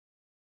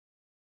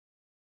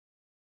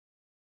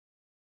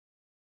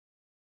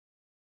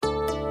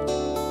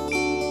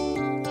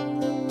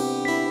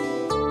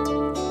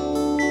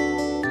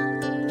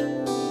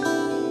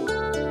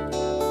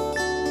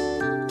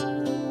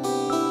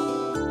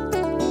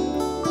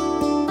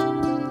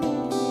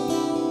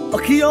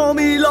अखियों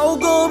मिलाओ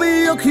भी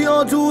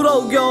अखियों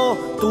चुराओ क्या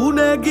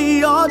तूने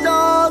किया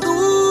जादू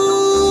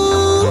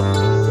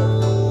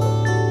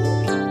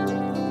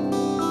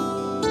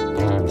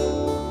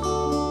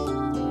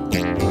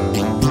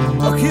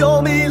अखियों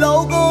मिलाओ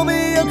भी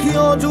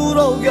अखियों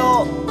चुराओ क्या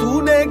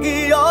तूने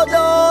किया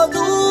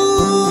जादू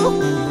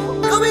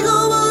कभी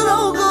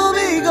घबराओ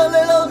कभी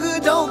गले लग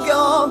जाओ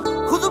क्या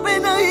खुद पे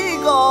नहीं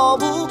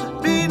काबू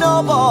बिना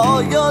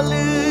पायल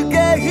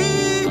के ही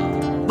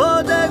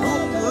बजे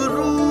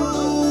घुंघरू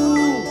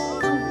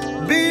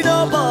बिना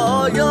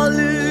पायल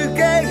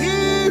के ही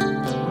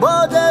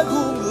बजे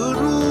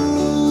घुंघरू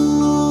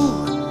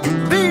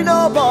बिना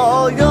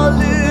पायल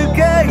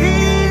के ही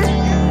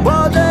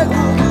बजे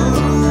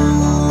घुंघरू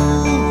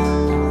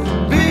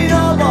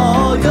बिना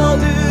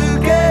पायल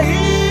के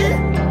ही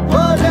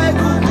बजे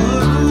घुंघरू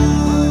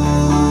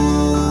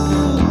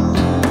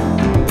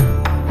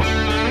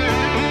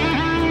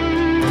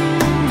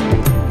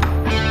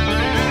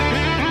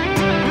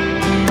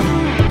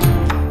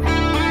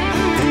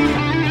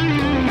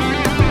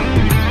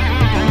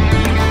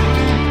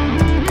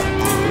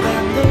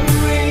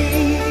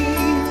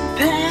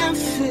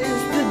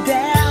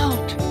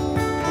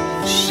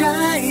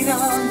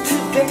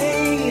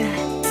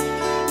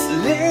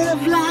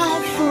Live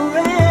life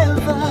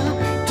forever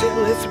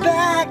till it's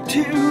back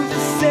to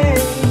the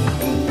same.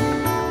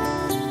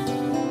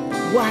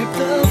 Wipe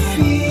the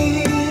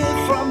fear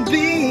from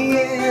being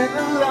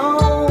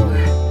alone.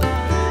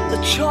 The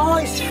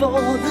choice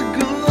for the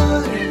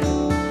good.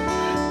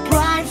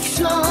 Bright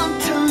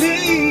sun.